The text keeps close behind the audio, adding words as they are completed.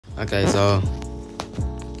Okay, so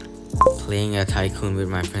playing a tycoon with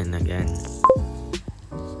my friend again,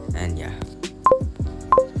 and yeah.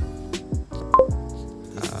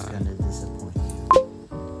 This is gonna disappoint you.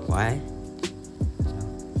 Why?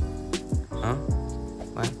 Huh?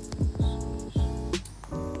 Why?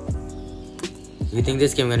 You think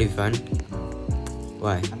this game gonna be fun? No.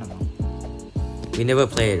 Why? I don't know. We never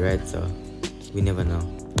played, right? So we never know.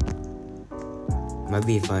 Might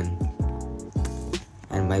be fun,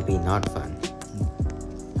 and might be not fun.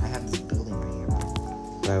 I have this building right here,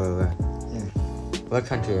 bro. Where? Here. What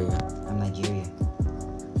country are you? I'm Nigeria.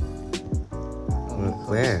 Oh, no codes.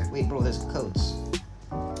 Where? Wait, bro, there's codes.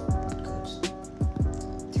 What codes?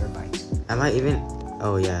 Terabytes. Am I even?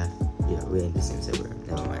 Oh yeah, we're in the same server.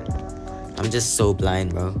 Never mind. I'm just so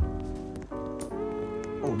blind, bro.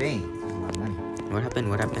 Oh, dang. That's a lot of money. What happened?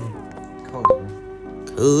 What happened? Codes,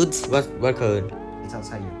 bro. Codes? What code? It's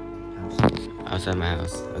outside your house. Outside my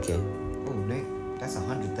house. Okay. Oh, dang. That's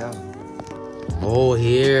 100,000. Oh,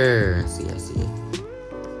 here. I see.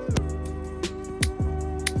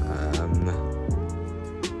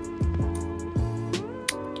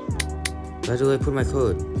 Where do I put my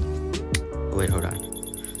code? Oh, wait, hold on.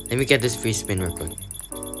 Let me get this free spin real quick.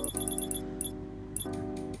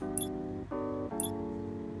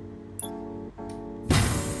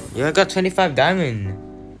 Yo, I got 25 diamond.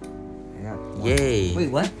 I got one. Yay.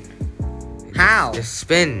 Wait, what? How? Just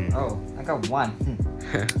spin. Oh, I got one.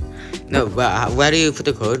 No, but where do you put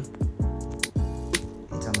the code?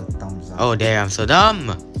 It's on the thumbs up. Oh, there, I'm so dumb.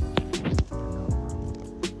 I know, bro.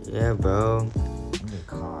 Yeah, bro. Look at the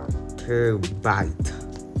car. Turbite.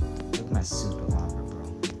 Look at my super armor, bro.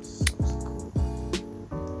 So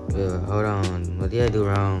cool. Hold on. What did I do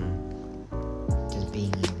wrong? Just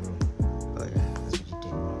being in the room. Oh, yeah. That's what you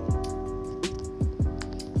did wrong.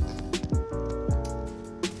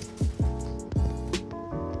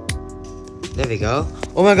 There we go.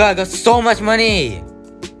 Oh my god, I got so much money.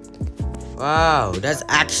 Wow, that's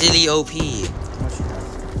actually OP. How much you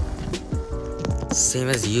have? Same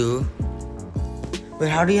as you. Oh, Wait,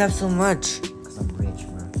 how do you have so much? because I'm rich,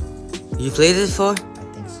 bro. You played this before? I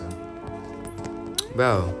think so.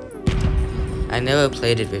 Bro, I never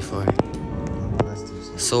played it before. Let's do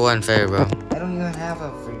so. So unfair, bro. I don't even have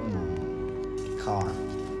a freaking car. I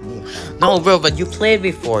need a car. No, bro, but you played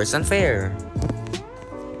before. It's unfair.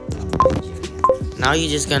 I'm Nigeria. Now you're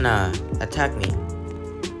just gonna attack me.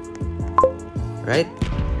 Right?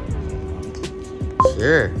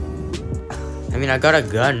 Sure. I mean, I got a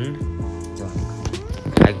gun. Don't.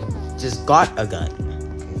 I just got a gun.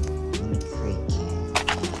 Okay, let me create camp,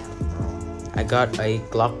 bro. I got a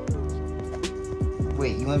Glock.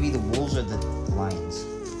 Wait, you wanna be the wolves or the lions?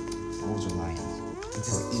 Wolves or lions?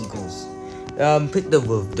 Or eagles? Pick the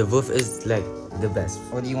wolf. The wolf is like the best.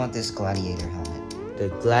 Or do you want this gladiator helmet? The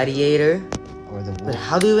gladiator. Or the But wolf?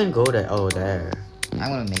 how do you even go there? Oh, there. I'm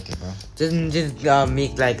gonna make it, bro. Just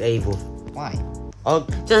make like a wolf. Why? Oh,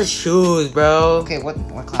 just shoes, bro. Okay, what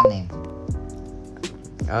clan name?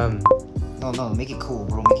 No, make it cool,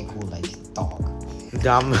 bro. Make it cool, like dog.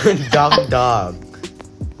 Dog. Dog.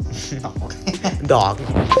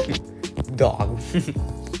 Dog.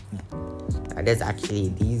 That's actually a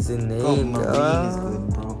decent Bro, name, marine is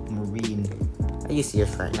good, bro. Marine. Are you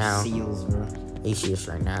serious right now? Seals, bro. Are you serious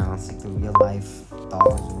right now? It's like the real life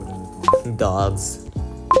dogs or whatever they're called. Dogs.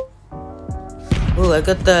 Oh, I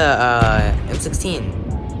got the M16.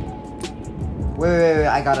 Wait,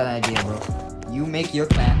 I got an idea, bro. You make your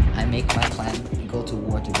clan, I make my clan, we go to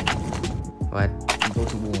war together. What? We go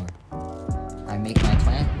to war. I make my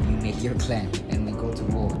clan, you make your clan, and we go to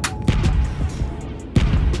war.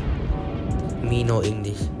 Me no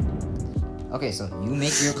English. Okay, so you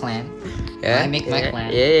make your clan, Yeah. I make my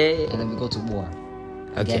clan, Yeah. and then we go to war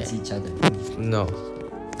against each other. No.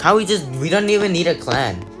 Can't we just? We don't even need a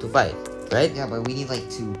clan to fight, right? Yeah, but we need like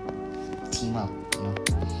to team up, you know.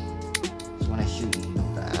 So when I shoot you, you know.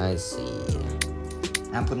 I see.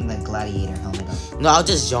 I'm putting the gladiator helmet on. No, I'll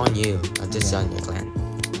just join you. I'll just Okay. join your clan.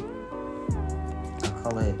 I'll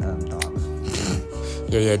call it dogs.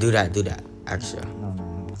 Yeah. Do that. Actually. No.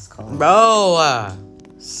 Let's call it. Bro,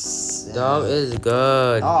 dog is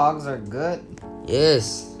good. Dogs are good.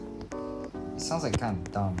 Yes. It sounds like kind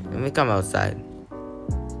of dumb. Let Bro. me come outside.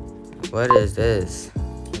 What is this?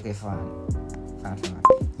 Okay, fine.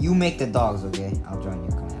 You make the dogs, okay? I'll join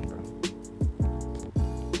your clan, bro.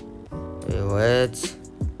 Wait, what?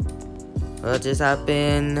 What just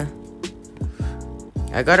happened?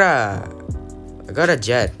 I got a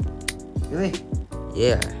jet. Really?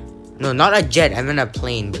 Yeah. No, not a jet. I meant a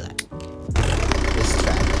plane. But like, this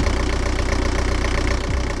track.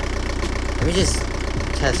 Let me just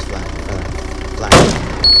test fly.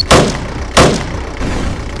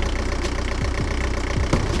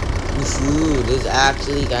 Ooh, this is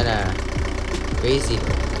actually kinda crazy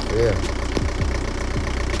though, for real.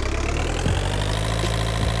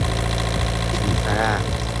 Kinda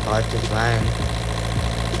hard to climb.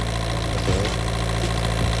 Okay.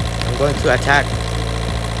 I'm going to attack.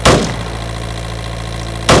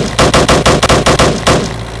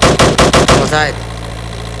 I'm outside.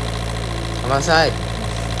 I'm outside.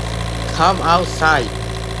 Come outside.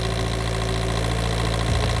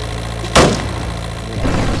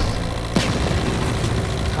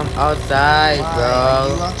 Come outside, Why? bro. Are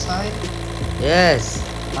you outside? Yes.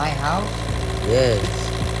 My house? Yes.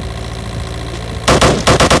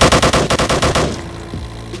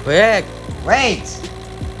 Quick. Wait!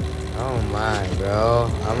 Oh my, bro.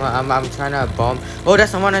 I'm trying to bomb. Oh,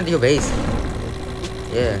 that's someone at your base.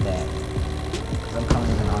 Yeah. That. I'm coming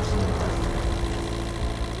with an arsenal.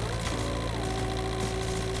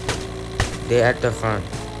 They're at the front.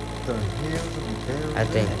 The hills of the I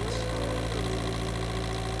think.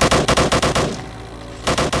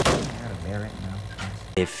 I got a bear right now.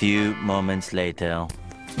 A few moments later.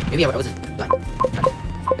 Maybe I was blind.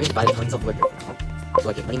 Let me just buy the coins of worker. So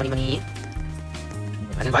I get money.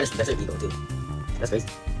 I can buy this desert eagle too. That's crazy.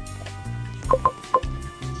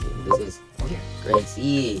 Okay, this is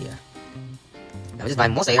crazy. Now just buy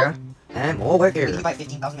more sailor and more worker. Did you buy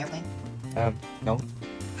 15,000 airplane? No.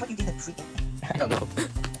 How do you get that freaking? I don't know.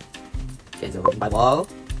 Okay, so buy wall.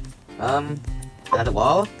 Another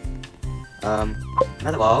wall.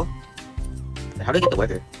 Another wall. How do I get the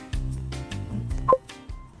worker?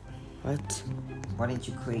 What? Why didn't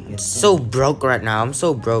you create your So broke right now. I'm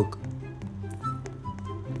so broke.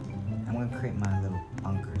 I'm gonna create my little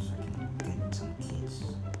bunker so I can get some kids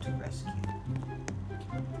to rescue.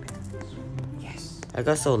 Yes. I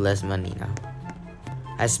got so less money now.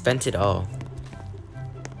 I spent it all.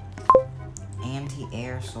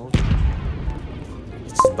 Anti-air soldier.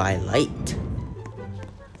 It's by light.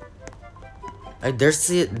 Like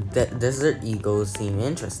the desert eagles seem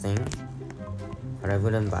interesting, but I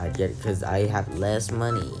wouldn't buy it yet because I have less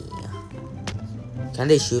money. Can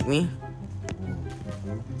they shoot me?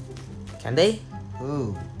 Can they?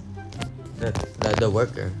 Ooh. The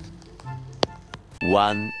worker.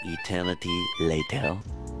 One eternity later.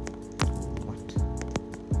 What?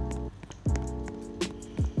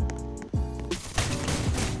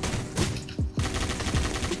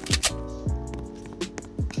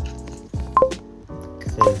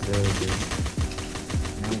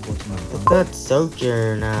 Now we'll go to my Look bunker. at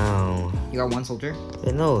soldier now. You got one soldier?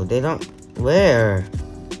 No, they don't. Where?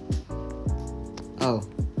 Oh,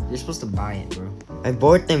 you're supposed to buy it, bro. I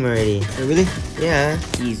bought them already. Oh, really? Yeah.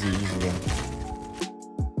 Easy, bro.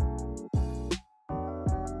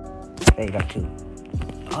 Hey, you got two.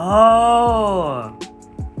 Oh.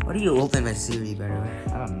 What do you open my Siri, by the way?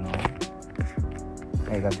 I don't know.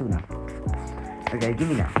 Hey, you got two now. Okay, give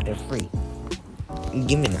me now. They're free.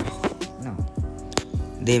 Give me now. No.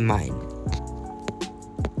 They mine.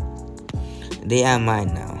 They are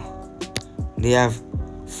mine now. They have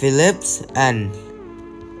Phillips and.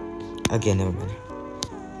 Okay, never mind.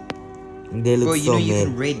 They look Bro, you so know you mid.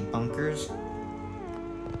 can raid bunkers?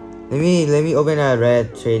 Let me open a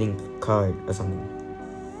red trading card or something.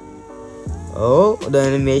 Oh, the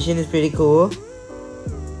animation is pretty cool.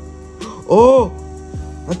 Oh,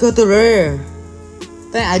 I got the rare.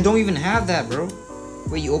 Dang, I don't even have that, bro.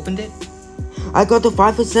 Wait, you opened it? I got the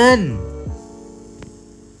 5%.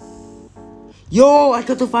 Yo, I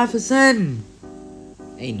got the 5%.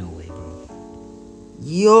 Ain't no way, bro.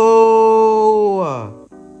 Yo.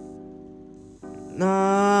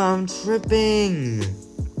 Nah, I'm tripping.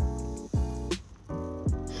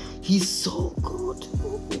 He's so good,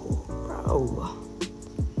 bro.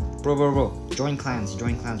 Bro. Join clans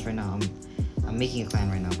right now. I'm making a clan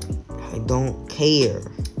right now, bro. I don't care.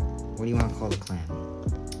 What do you want to call the clan?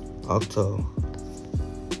 Octo.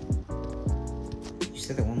 You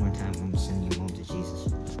said that one more time. I'm sending you home to Jesus.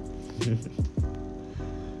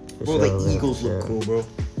 For Bro, sure, the eagles for look sure. cool, bro.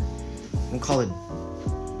 We'll call it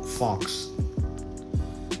Fox.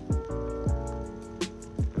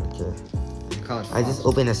 Okay. We'll call it Fox. I just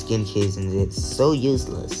opened a skin case and it's so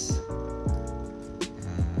useless.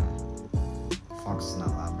 Fox is not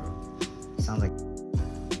loud, bro. Sounds like.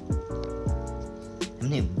 I'm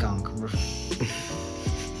named Gunk, bro.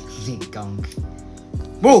 I'm named Gunk.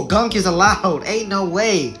 Bro, Gunk is allowed. Ain't no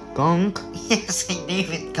way. Gonk? Yes, I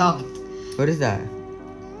name it Gunk. What is that?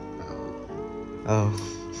 Oh.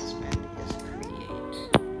 This man is create.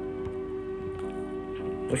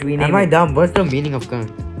 What should we name Am I it? dumb? What's the meaning of gonk?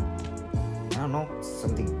 I don't know.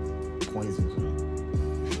 Something poisonous.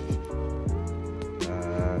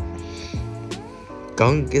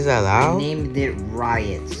 skunk is I allowed? named it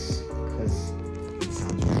Riots. Because it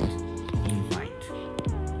sounds right. Invite.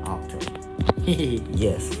 Octo.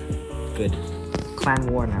 Yes. Good. Clan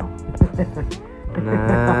war now.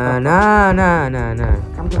 Nah.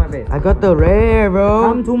 Come to my base. I got the rare, bro.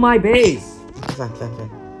 Come to my base. Fine.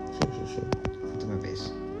 Shit. Come to my base.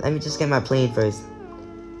 Let me just get my plane first.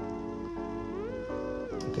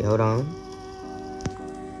 Okay, hold on.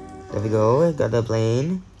 There we go. Got the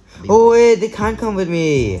plane. Oh wait, they can't come with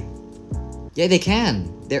me. Yeah, they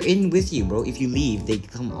can. They're in with you, bro. If you leave, they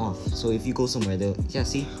come off. So if you go somewhere, they'll... Yeah,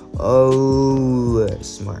 see? Oh,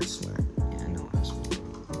 smart. Yeah, I know. I'm smart.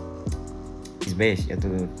 His base. You have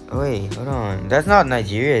to... Oh wait, hold on. That's not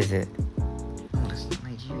Nigeria, is it? No, that's not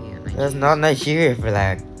Nigeria. That's not Nigeria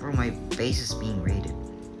flag. Bro, my base is being raided.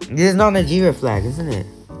 This is not Nigeria flag, isn't it?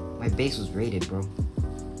 My base was raided, bro.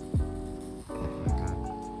 Oh my god.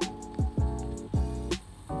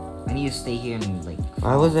 I need to stay here and like...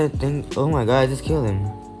 Why was that thing? Oh my god, I just killed him.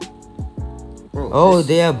 Bro, Oh, this...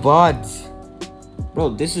 they are bots.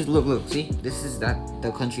 Bro, this is... Look, see? This is the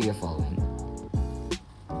country you're following.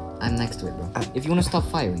 I'm next to it, bro. If you want to stop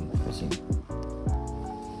firing, press here.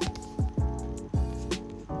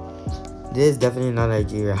 This is definitely not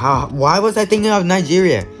Nigeria. How? Why was I thinking of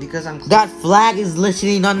Nigeria? Because I'm... That flag is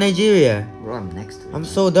literally not Nigeria. Bro, I'm next to it. I'm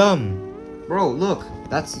so dumb. Bro, look.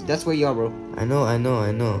 That's where you are, bro. I know.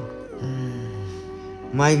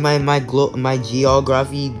 My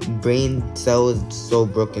geography brain cell is so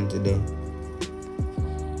broken today.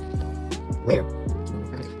 Where?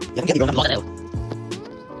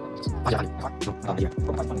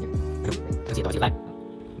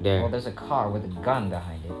 There. Oh, there's a car with a gun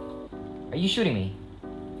behind it. Are you shooting me?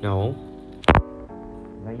 No.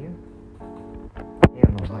 Is that you? Yeah,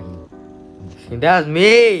 no, it's not you. That's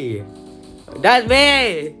me. That's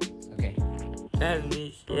me. Okay. That's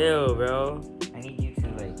me still, bro. I need you to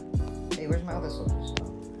like... Hey, where's my other soldiers? Oh,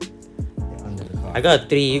 they're under the car. I got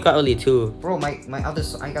 3. You got only 2. Bro, my other...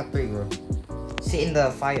 I got 3, bro. Sit in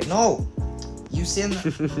the fire. No! You sit in the...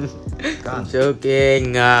 I'm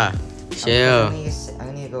joking. Chill.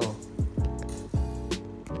 I need to go.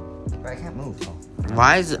 But I can't move. Oh.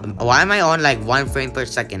 Why am I on like 1 frame per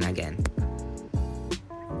second again?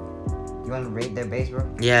 You want to raid their base, bro?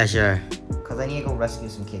 Yeah, sure. Because I need to go rescue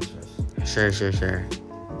some kids first. Sure.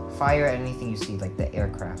 Fire at anything you see, like the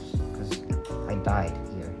aircrafts. Because I died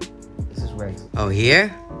here. This is where it's... Oh,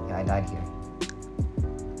 here? Yeah, I died here.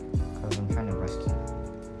 Because I'm trying to rescue.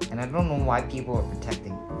 And I don't know why people are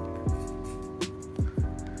protecting.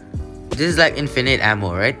 This is like infinite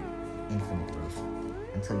ammo, right? Infinite, bro.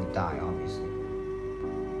 Until you die, obviously.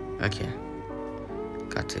 Okay.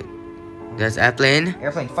 Got it. There's airplane.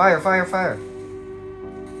 Airplane, fire!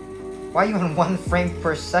 Why are you on 1 frame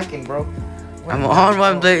per second, bro? I'm on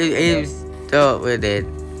 1 plane. Aim still with it.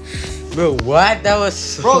 Bro, what? That was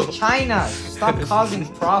so... Bro, China! Stop causing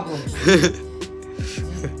problems.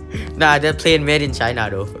 Nah, that plane made in China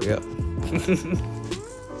though, for real.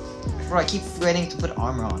 Bro, I keep forgetting to put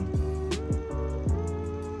armor on.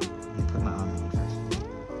 Let me put my armor on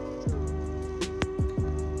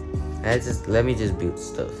first. Let me just build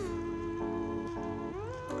stuff.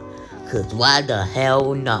 Cause why the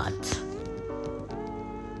hell not?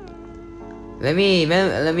 Let me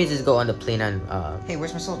just go on the plane and Hey,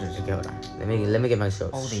 where's my soldiers? okay, hold on. Let me get my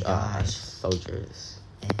soldiers. Oh, they died. Soldiers.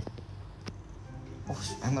 Oh,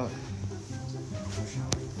 I know.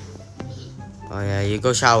 Oh yeah, you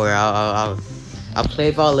go shower. I'll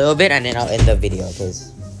play for a little bit and then I'll end the video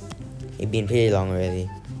because it's been pretty long already.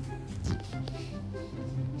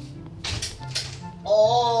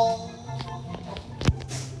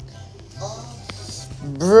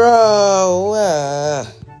 Bro,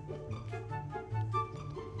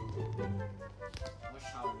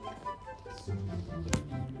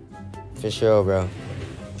 for sure, bro.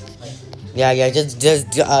 Yeah, just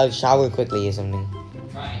shower quickly or something.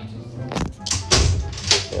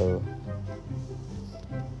 So,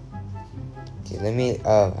 okay, let me.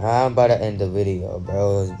 I'm about to end the video,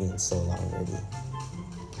 bro. It's been so long already.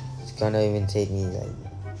 It's gonna even take me like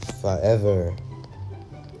forever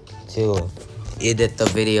to edit the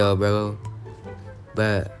video, bro.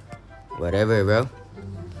 But whatever, bro.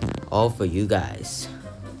 All for you guys.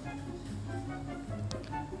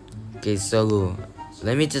 Okay, so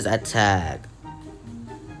let me just attack.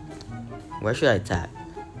 Where should I attack?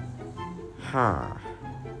 Huh.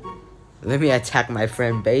 Let me attack my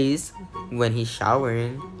friend base when he's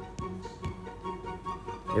showering.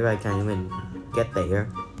 If I can't even get there.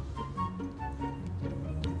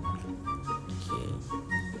 Okay.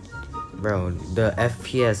 Bro, the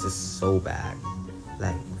FPS is so bad.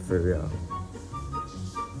 Like, for real.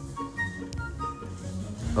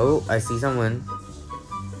 Oh, I see someone.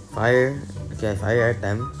 Fire. Okay, fire at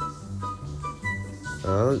them.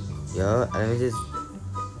 Oh, yo, let me just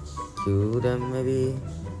kill them maybe.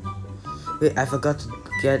 Wait, I forgot to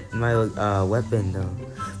get my weapon though.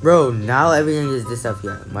 Bro, now everything is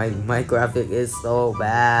disappeared. My graphic is so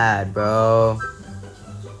bad, bro.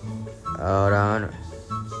 Hold on.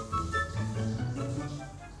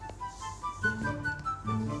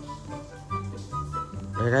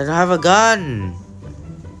 I don't have a gun.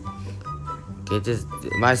 Okay, just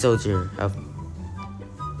my soldier help.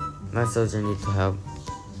 My soldier needs to help.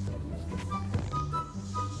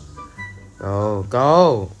 Go,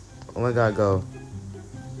 go! Oh my god, go.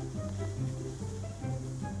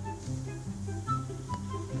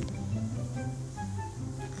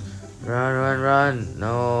 Run, run, run.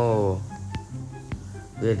 No.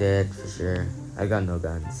 We're dead for sure. I got no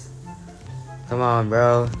guns. Come on,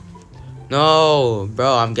 bro. No,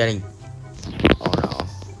 bro, I'm getting... Oh no.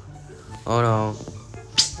 Oh no.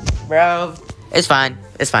 Bro. It's fine.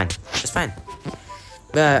 It's fine. It's fine.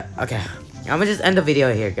 But, okay. I'm gonna just end the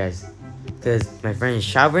video here, guys. Because my friend is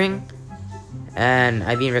showering. And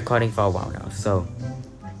I've been recording for a while now. So,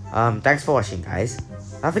 thanks for watching, guys.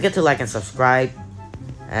 Don't forget to like and subscribe.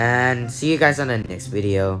 And see you guys on the next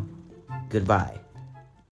video. Goodbye.